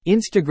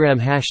Instagram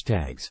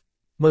hashtags.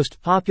 Most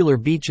popular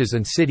beaches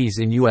and cities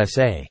in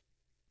USA.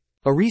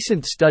 A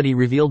recent study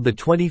revealed the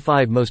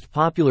 25 most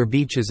popular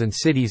beaches and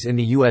cities in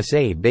the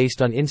USA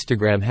based on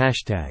Instagram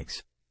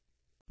hashtags.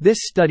 This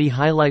study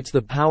highlights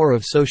the power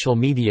of social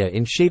media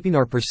in shaping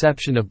our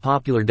perception of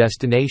popular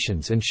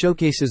destinations and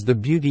showcases the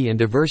beauty and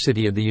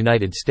diversity of the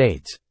United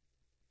States.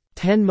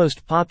 10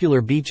 most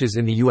popular beaches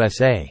in the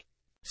USA.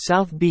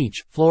 South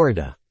Beach,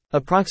 Florida.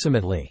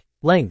 Approximately.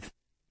 Length.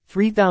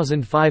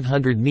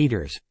 3,500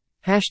 meters.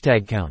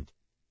 Hashtag count.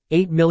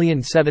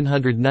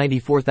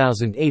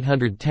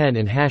 8,794,810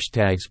 in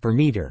hashtags per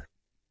meter.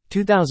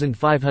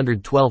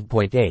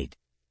 2,512.8.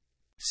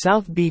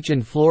 South Beach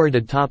in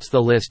Florida tops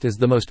the list as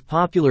the most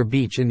popular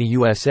beach in the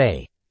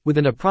USA, with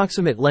an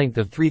approximate length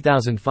of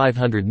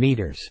 3,500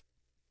 meters.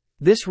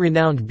 This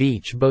renowned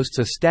beach boasts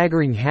a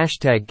staggering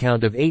hashtag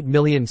count of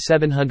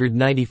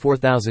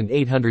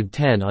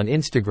 8,794,810 on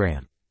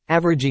Instagram,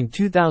 averaging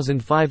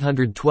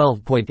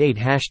 2,512.8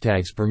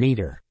 hashtags per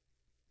meter.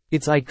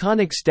 Its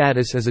iconic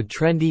status as a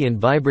trendy and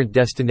vibrant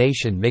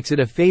destination makes it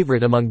a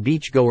favorite among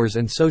beachgoers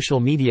and social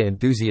media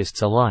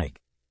enthusiasts alike.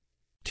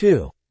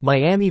 2.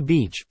 Miami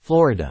Beach,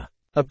 Florida.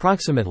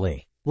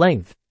 Approximately.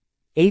 Length.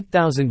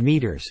 8,000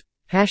 meters.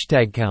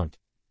 Hashtag count.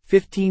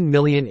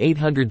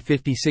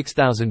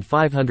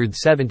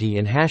 15,856,570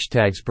 in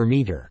hashtags per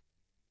meter.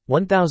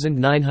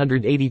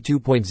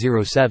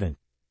 1,982.07.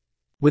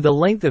 With a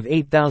length of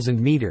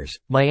 8,000 meters,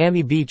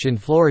 Miami Beach in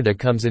Florida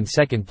comes in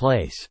second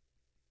place.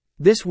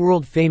 This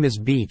world-famous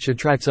beach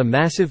attracts a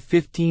massive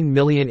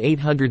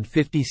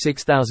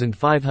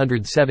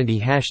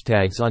 15,856,570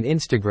 hashtags on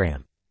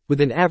Instagram, with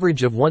an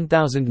average of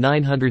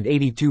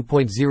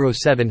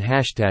 1,982.07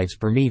 hashtags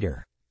per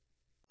meter.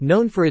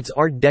 Known for its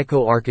Art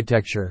Deco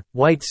architecture,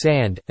 white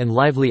sand, and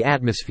lively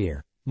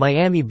atmosphere,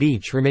 Miami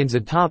Beach remains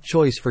a top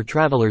choice for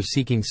travelers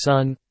seeking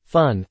sun,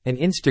 fun, and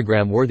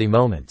Instagram-worthy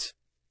moments.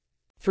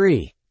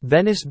 3.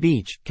 Venice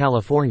Beach,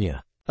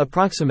 California.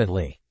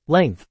 Approximately.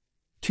 Length.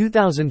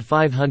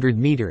 2,500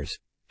 meters.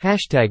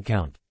 Hashtag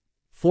count.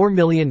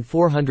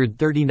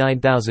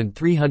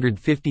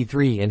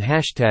 4,439,353 in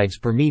hashtags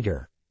per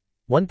meter.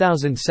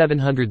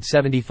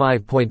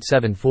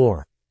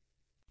 1,775.74.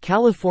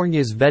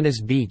 California's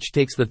Venice Beach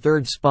takes the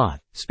third spot,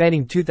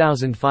 spanning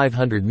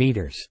 2,500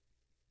 meters.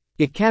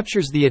 It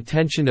captures the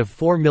attention of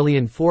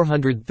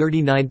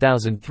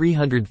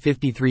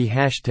 4,439,353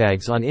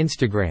 hashtags on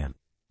Instagram,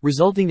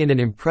 resulting in an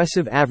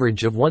impressive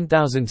average of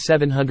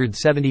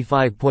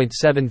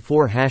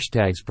 1,775.74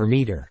 hashtags per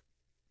meter.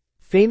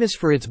 Famous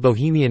for its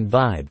bohemian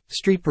vibe,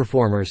 street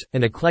performers,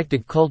 and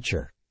eclectic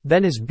culture,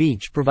 Venice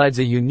Beach provides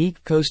a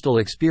unique coastal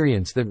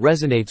experience that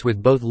resonates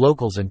with both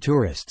locals and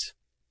tourists.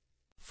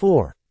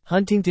 4.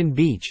 Huntington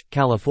Beach,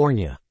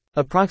 California.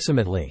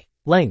 Approximately.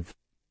 Length.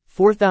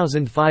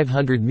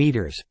 4,500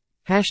 meters.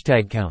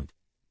 Hashtag count.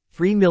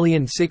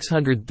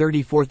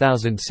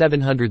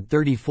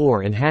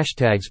 3,634,734 in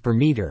hashtags per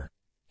meter.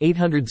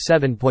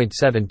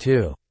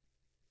 807.72.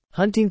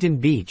 Huntington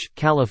Beach,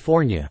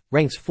 California,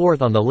 ranks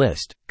 4th on the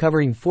list,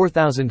 covering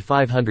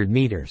 4,500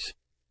 meters.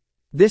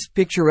 This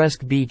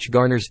picturesque beach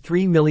garners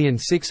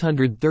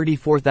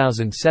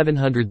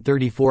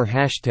 3,634,734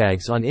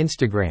 hashtags on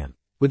Instagram,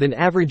 with an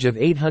average of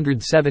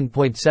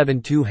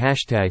 807.72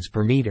 hashtags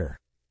per meter.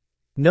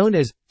 Known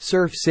as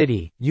Surf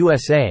City,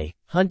 USA,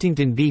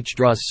 Huntington Beach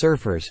draws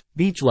surfers,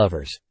 beach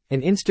lovers,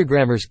 and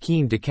Instagrammers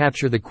keen to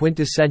capture the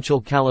quintessential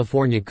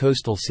California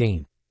coastal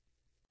scene.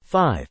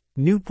 5.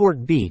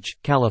 Newport Beach,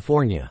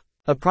 California.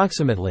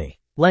 Approximately.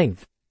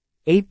 Length.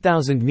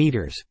 8,000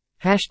 meters.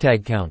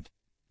 Hashtag count.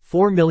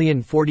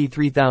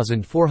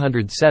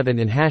 4,043,407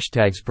 in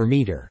hashtags per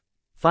meter.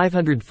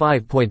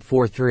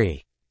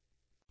 505.43.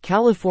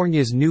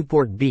 California's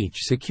Newport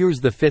Beach secures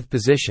the 5th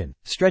position,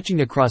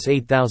 stretching across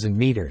 8,000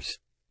 meters.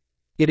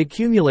 It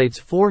accumulates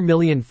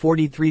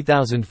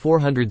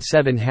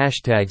 4,043,407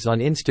 hashtags on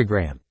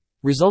Instagram,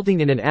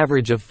 resulting in an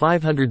average of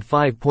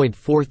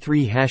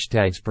 505.43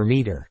 hashtags per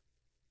meter.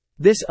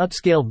 This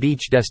upscale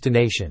beach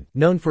destination,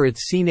 known for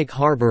its scenic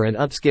harbor and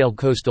upscale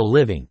coastal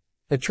living,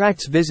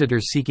 attracts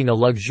visitors seeking a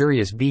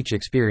luxurious beach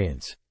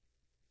experience.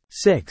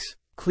 6.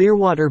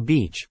 Clearwater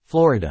Beach,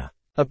 Florida.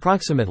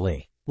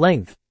 Approximately.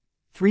 Length.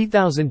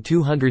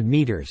 3,200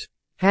 meters.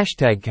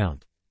 Hashtag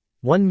count.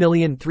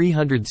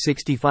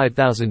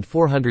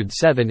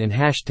 1,365,407 in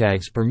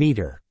hashtags per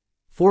meter.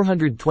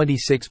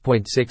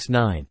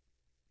 426.69.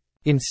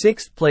 In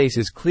 6th place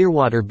is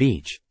Clearwater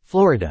Beach,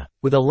 Florida,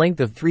 with a length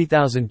of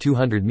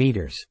 3,200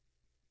 meters.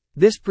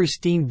 This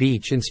pristine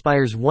beach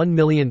inspires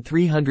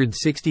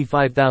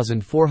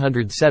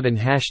 1,365,407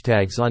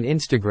 hashtags on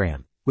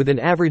Instagram, with an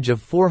average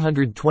of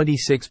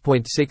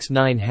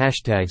 426.69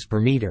 hashtags per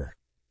meter.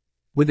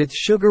 With its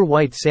sugar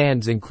white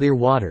sands and clear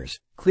waters,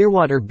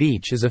 Clearwater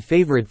Beach is a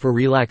favorite for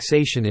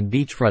relaxation and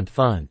beachfront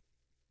fun.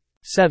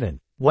 7.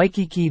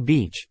 Waikiki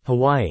Beach,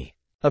 Hawaii.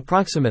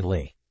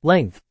 Approximately.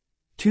 Length.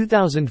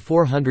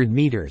 2,400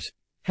 meters.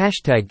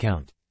 Hashtag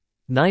count.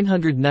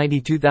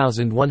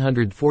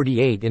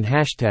 992,148 in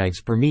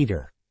hashtags per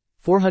meter.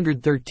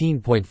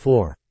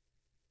 413.4.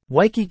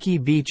 Waikiki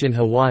Beach in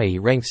Hawaii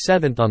ranks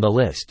 7th on the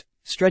list,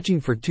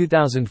 stretching for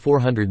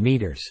 2,400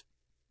 meters.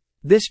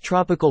 This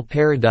tropical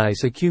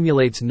paradise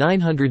accumulates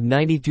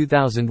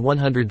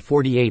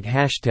 992,148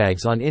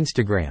 hashtags on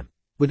Instagram,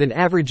 with an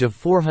average of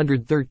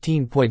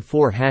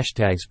 413.4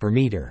 hashtags per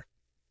meter.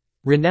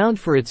 Renowned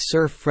for its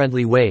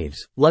surf-friendly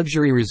waves,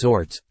 luxury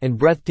resorts, and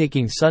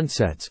breathtaking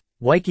sunsets,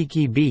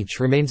 Waikiki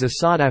Beach remains a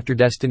sought-after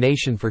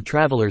destination for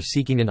travelers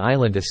seeking an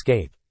island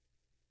escape.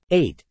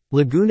 8.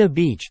 Laguna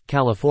Beach,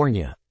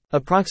 California.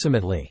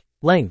 Approximately.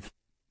 Length: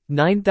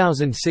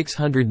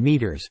 9,600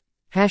 meters.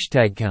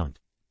 Hashtag count: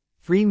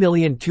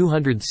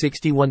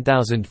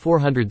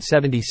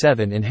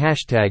 3,261,477 and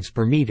hashtags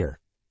per meter: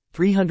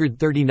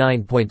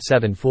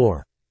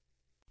 339.74.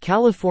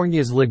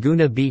 California's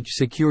Laguna Beach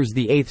secures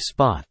the 8th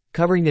spot,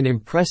 covering an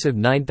impressive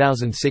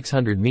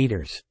 9,600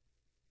 meters.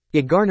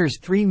 It garners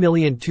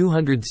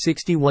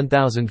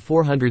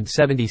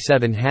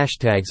 3,261,477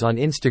 hashtags on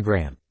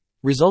Instagram,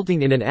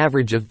 resulting in an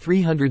average of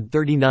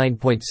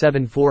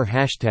 339.74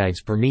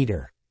 hashtags per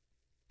meter.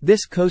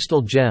 This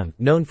coastal gem,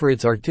 known for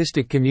its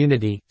artistic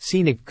community,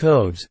 scenic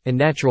coves, and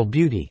natural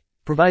beauty,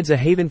 provides a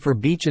haven for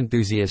beach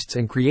enthusiasts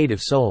and creative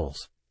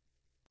souls.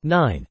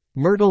 9.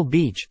 Myrtle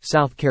Beach,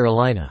 South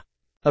Carolina.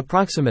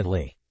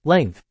 Approximately.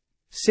 Length: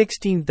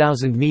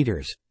 16,000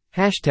 meters.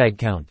 Hashtag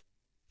count: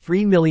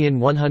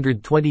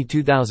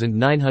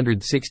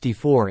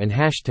 3,122,964 and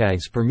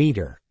hashtags per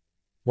meter: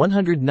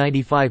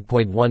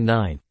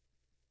 195.19.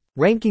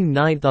 Ranking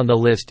 9th on the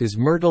list is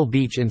Myrtle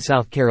Beach in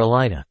South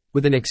Carolina,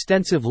 with an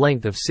extensive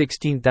length of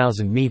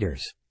 16,000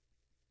 meters.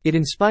 It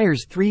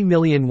inspires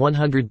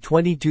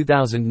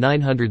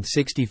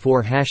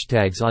 3,122,964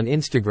 hashtags on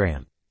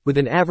Instagram, with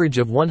an average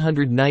of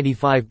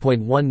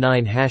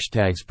 195.19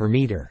 hashtags per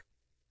meter.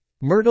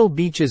 Myrtle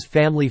Beach's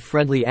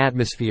family-friendly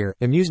atmosphere,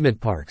 amusement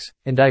parks,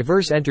 and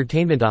diverse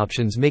entertainment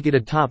options make it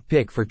a top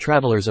pick for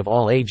travelers of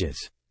all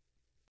ages.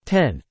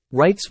 10.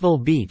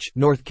 Wrightsville Beach,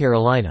 North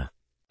Carolina.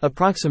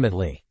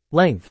 Approximately.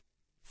 Length: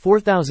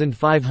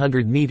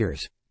 4,500 meters.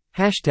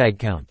 Hashtag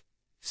count: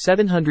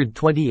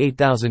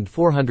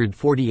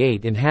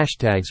 728,448 and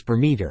hashtags per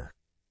meter: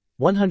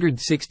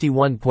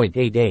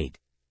 161.88.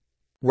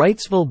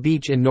 Wrightsville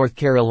Beach in North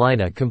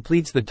Carolina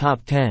completes the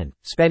top 10,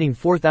 spanning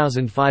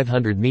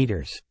 4,500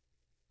 meters.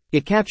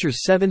 It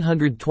captures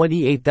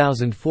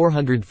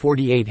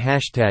 728,448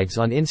 hashtags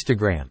on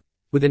Instagram,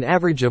 with an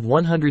average of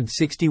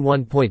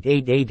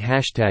 161.88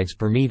 hashtags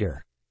per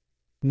meter.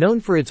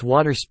 Known for its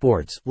water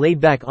sports,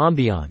 laid-back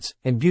ambiance,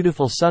 and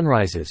beautiful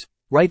sunrises,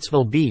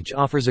 Wrightsville Beach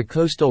offers a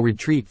coastal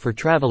retreat for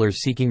travelers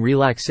seeking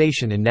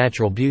relaxation and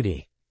natural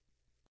beauty.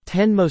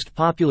 10 Most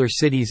Popular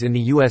Cities in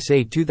the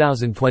USA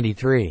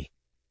 2023.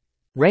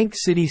 Rank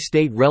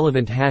city-state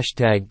relevant.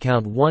 Hashtag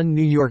count: 1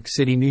 New York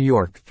City, New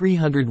York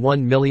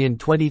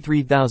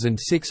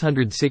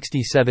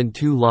 301,023,667.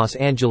 2 Los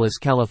Angeles,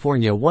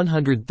 California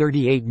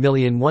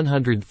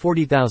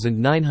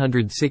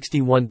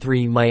 138,140,961.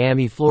 3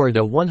 Miami, Florida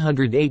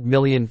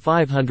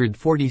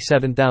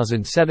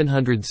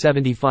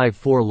 108,547,775.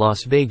 4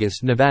 Las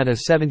Vegas, Nevada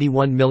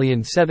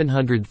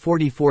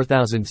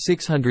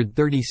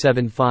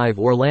 71,744,637. 5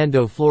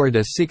 Orlando,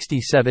 Florida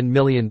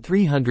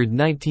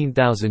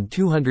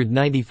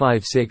 67,319,295.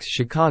 6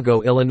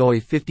 Chicago, Illinois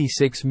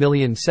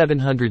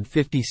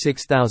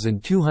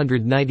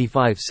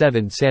 56,756,295.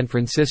 7 San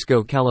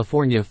Francisco,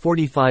 California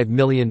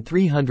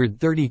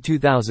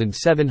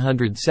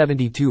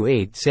 45,332,772.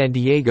 8 San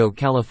Diego,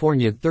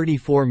 California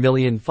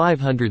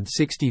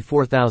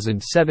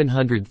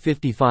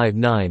 34,564,755.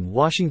 9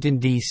 Washington,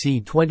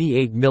 D.C.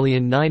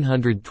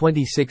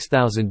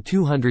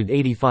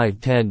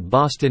 28,926,285. 10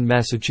 Boston,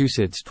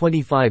 Massachusetts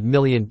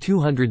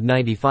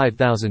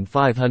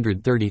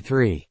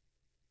 25,295,533.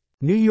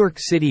 New York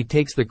City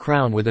takes the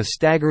crown with a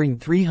staggering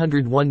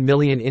 301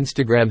 million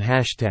Instagram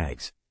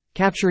hashtags,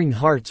 capturing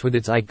hearts with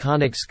its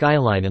iconic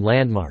skyline and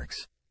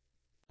landmarks.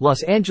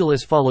 Los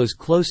Angeles follows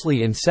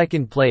closely in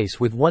second place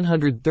with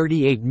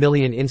 138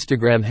 million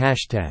Instagram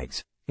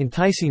hashtags,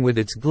 enticing with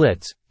its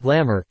glitz,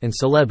 glamour, and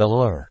celeb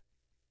allure.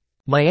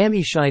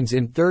 Miami shines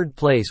in third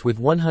place with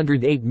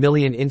 108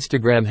 million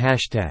Instagram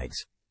hashtags,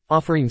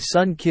 offering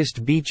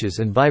sun-kissed beaches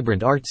and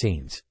vibrant art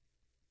scenes.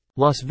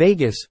 Las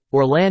Vegas,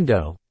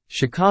 Orlando,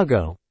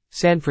 Chicago,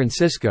 San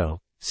Francisco,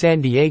 San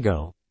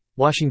Diego,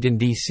 Washington,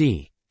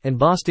 D.C., and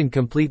Boston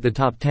complete the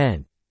top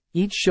 10,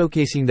 each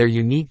showcasing their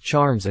unique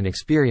charms and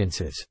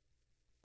experiences.